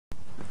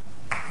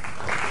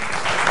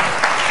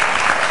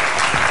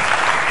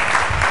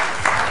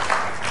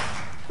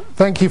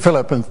Thank you,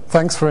 Philip, and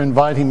thanks for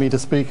inviting me to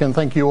speak, and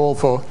thank you all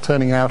for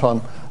turning out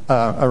on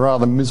a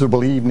rather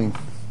miserable evening.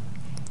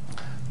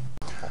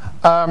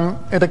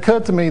 It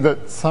occurred to me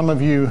that some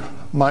of you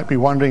might be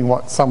wondering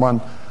what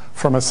someone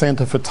from a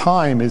Centre for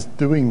Time is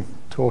doing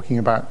talking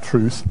about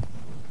truth.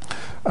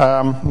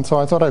 And so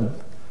I thought I'd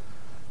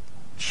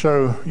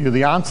show you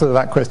the answer to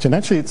that question.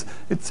 Actually,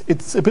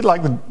 it's a bit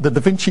like the Da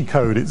Vinci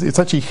Code. It's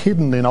actually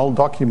hidden in old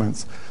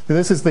documents.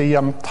 This is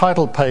the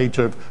title page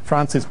of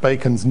Francis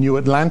Bacon's New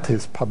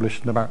Atlantis,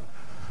 published in about,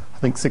 I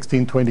think,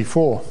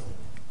 1624.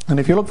 And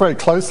if you look very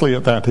closely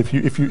at that,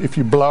 if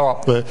you blow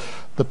up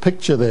the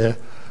picture there,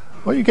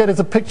 what you get is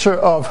a picture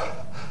of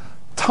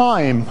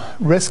time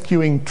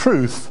rescuing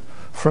truth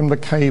from the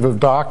cave of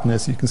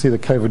darkness. You can see the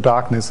cave of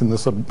darkness in the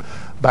sort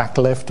of back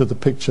left of the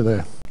picture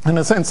there. In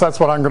a sense, that's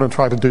what I'm going to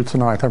try to do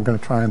tonight. I'm going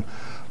to try and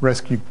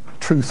rescue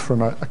truth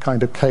from a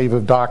kind of cave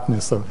of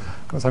darkness. So,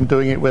 of course, I'm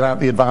doing it without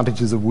the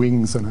advantages of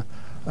wings and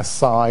a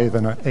scythe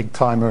and an egg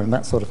timer and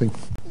that sort of thing.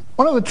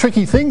 One of the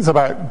tricky things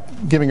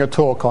about giving a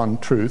talk on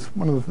truth,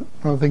 one of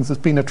the things that's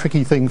been a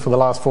tricky thing for the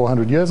last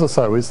 400 years or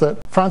so, is that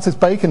Francis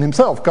Bacon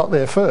himself got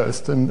there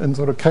first and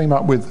sort of came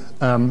up with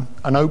an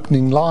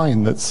opening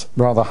line that's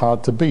rather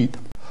hard to beat.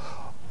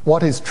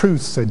 "What is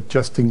truth?" said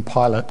jesting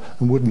Pilate,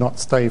 and would not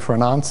stay for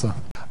an answer.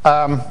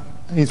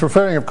 He's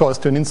referring, of course,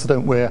 to an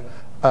incident where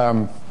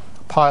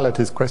Pilate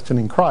is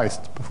questioning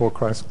Christ before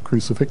Christ's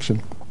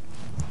crucifixion.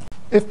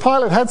 If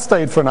Pilate had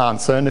stayed for an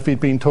answer, and if he'd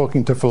been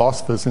talking to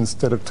philosophers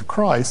instead of to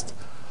Christ,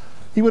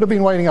 he would have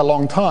been waiting a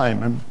long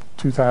time,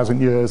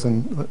 2,000 years,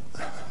 and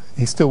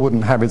he still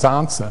wouldn't have his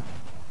answer.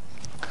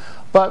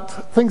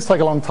 But things take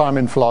a long time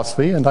in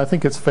philosophy, and I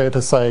think it's fair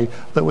to say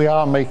that we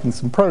are making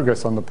some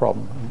progress on the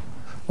problem.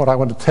 What I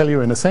want to tell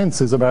you, in a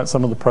sense, is about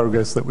some of the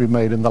progress that we've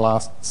made in the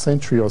last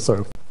century or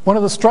so. One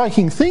of the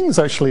striking things,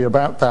 actually,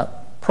 about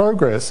that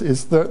progress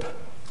is that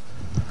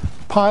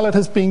Pilate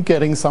has been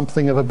getting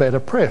something of a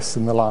better press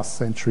in the last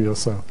century or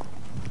so.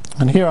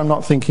 And here I'm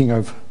not thinking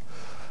of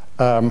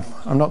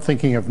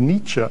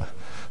Nietzsche,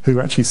 who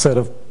actually said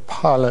of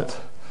Pilate,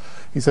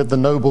 he said, "The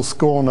noble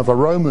scorn of a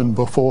Roman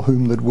before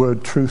whom the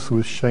word truth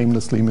was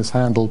shamelessly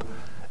mishandled,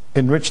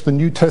 enriched the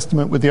New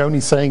Testament with the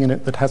only saying in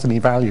it that has any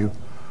value.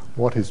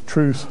 What is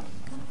truth?"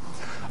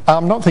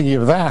 I'm not thinking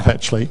of that,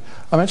 actually.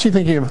 I'm actually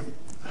thinking of,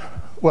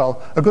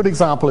 well, a good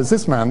example is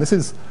this man. This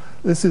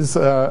is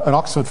an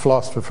Oxford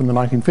philosopher from the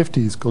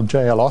 1950s called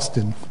J.L.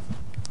 Austin.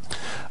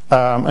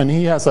 And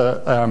he has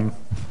an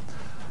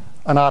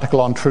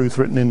article on truth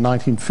written in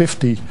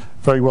 1950,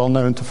 very well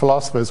known to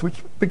philosophers,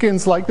 which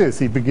begins like this.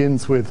 He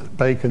begins with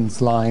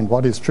Bacon's line,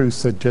 "What is truth?"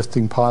 said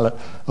jesting Pilate,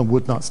 and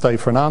would not stay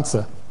for an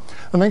answer.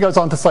 And then goes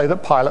on to say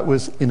that Pilate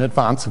was in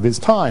advance of his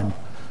time.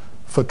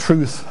 For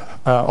truth,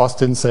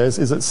 Austin says,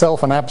 is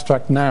itself an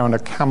abstract noun, a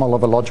camel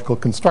of a logical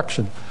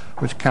construction,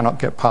 which cannot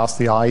get past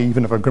the eye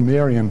even of a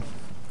grammarian.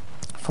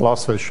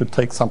 Philosophers should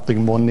take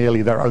something more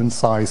nearly their own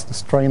size to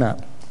strain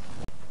at.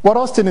 What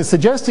Austin is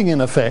suggesting, in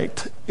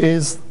effect,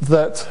 is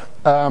that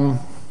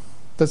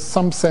there's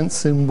some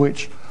sense in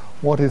which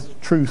what is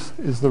truth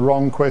is the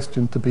wrong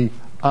question to be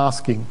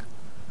asking.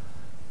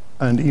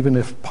 And even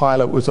if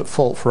Pilate was at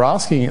fault for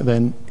asking it,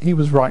 then he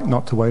was right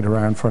not to wait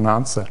around for an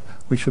answer.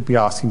 We should be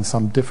asking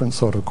some different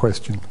sort of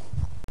question.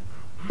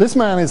 This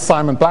man is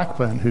Simon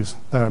Blackburn, who's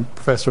a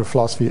professor of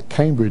philosophy at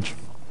Cambridge,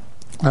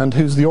 and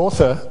who's the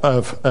author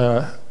of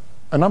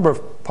a number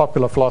of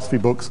popular philosophy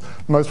books,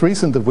 the most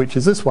recent of which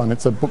is this one.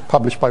 It's a book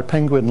published by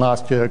Penguin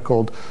last year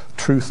called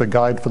Truth, a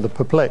Guide for the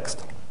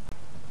Perplexed.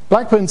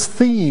 Blackburn's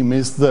theme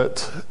is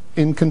that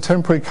in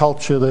contemporary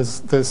culture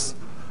there's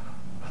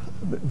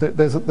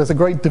a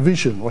great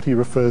division, what he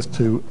refers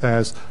to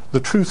as the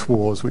truth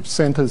wars, which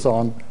centers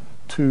on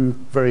two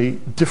very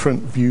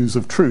different views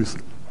of truth.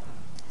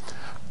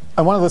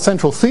 And one of the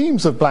central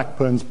themes of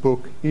Blackburn's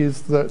book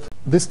is that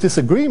this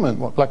disagreement,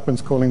 what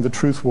Blackburn's calling the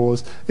truth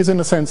wars, is in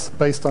a sense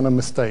based on a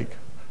mistake,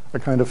 a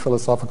kind of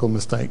philosophical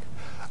mistake.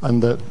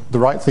 And that the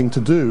right thing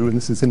to do, and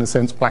this is in a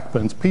sense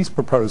Blackburn's peace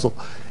proposal,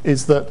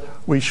 is that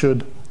we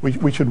should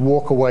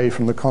walk away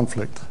from the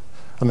conflict.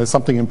 And there's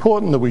something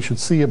important that we should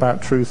see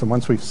about truth, and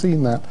once we've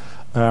seen that,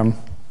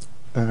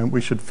 we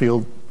should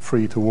feel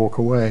free to walk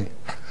away.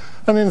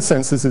 And in a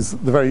sense, this is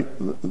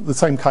the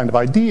same kind of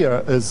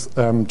idea as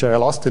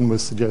J.L. Austin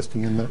was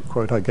suggesting in the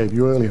quote I gave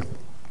you earlier.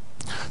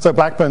 So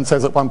Blackburn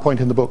says at one point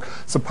in the book,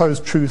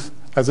 "Suppose truth,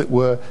 as it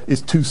were,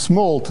 is too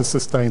small to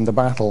sustain the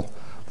battle.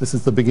 This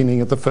is the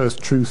beginning of the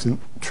first truce in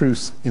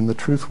the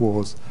truth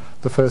wars,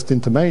 the first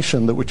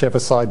intimation that whichever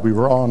side we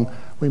were on,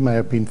 we may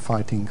have been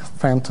fighting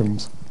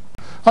phantoms."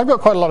 I've got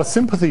quite a lot of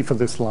sympathy for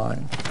this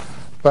line,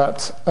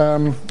 but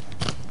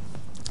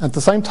at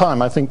the same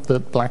time, I think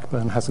that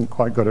Blackburn hasn't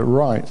quite got it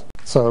right.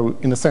 So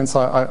in a sense,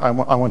 I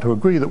want to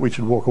agree that we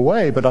should walk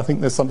away, but I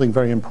think there's something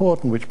very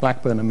important which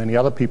Blackburn and many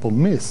other people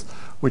miss,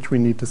 which we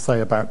need to say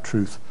about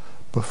truth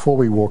before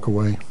we walk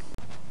away.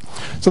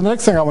 So the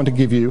next thing I want to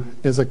give you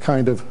is a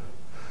kind of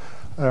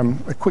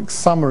a quick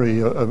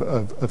summary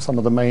of some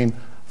of the main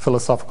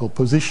philosophical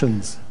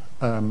positions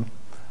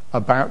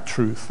about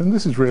truth. And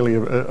this is really,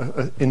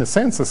 in a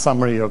sense, a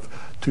summary of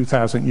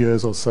 2,000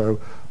 years or so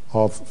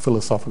of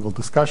philosophical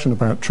discussion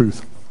about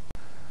truth.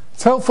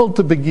 It's helpful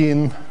to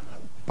begin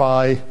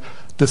by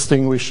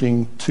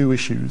distinguishing two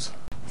issues.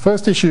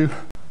 First issue,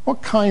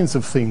 what kinds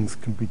of things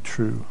can be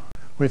true?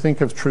 We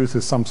think of truth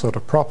as some sort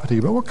of property,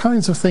 but what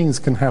kinds of things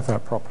can have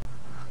that property?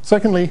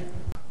 Secondly,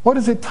 what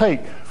does it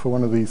take for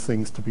one of these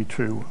things to be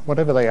true?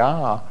 Whatever they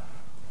are,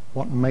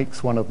 what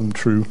makes one of them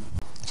true?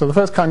 So the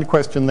first kind of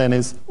question then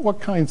is, what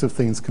kinds of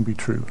things can be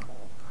true?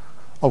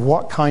 Of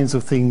what kinds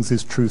of things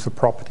is truth a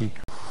property?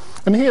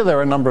 And here there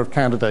are a number of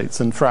candidates,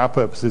 and for our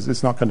purposes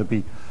it's not going to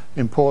be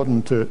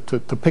important to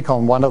pick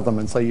on one of them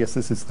and say, yes,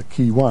 this is the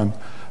key one.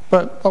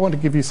 But I want to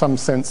give you some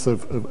sense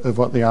of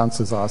what the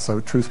answers are.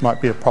 So truth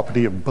might be a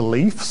property of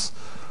beliefs,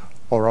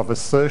 or of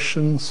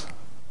assertions,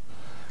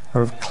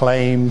 or of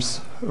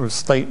claims, or of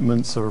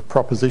statements, or of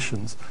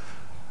propositions.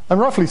 And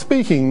roughly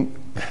speaking,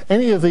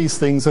 any of these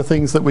things are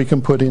things that we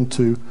can put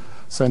into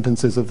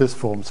sentences of this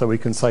form. So we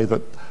can say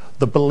that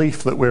the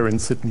belief that we're in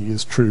Sydney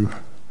is true.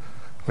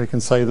 We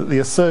can say that the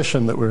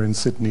assertion that we're in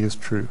Sydney is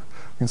true.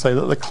 We can say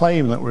that the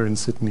claim that we're in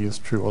Sydney is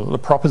true, or that the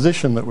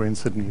proposition that we're in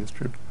Sydney is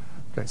true.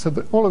 Okay,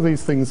 so all of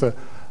these things are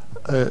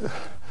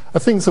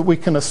things that we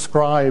can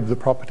ascribe the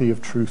property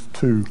of truth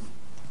to.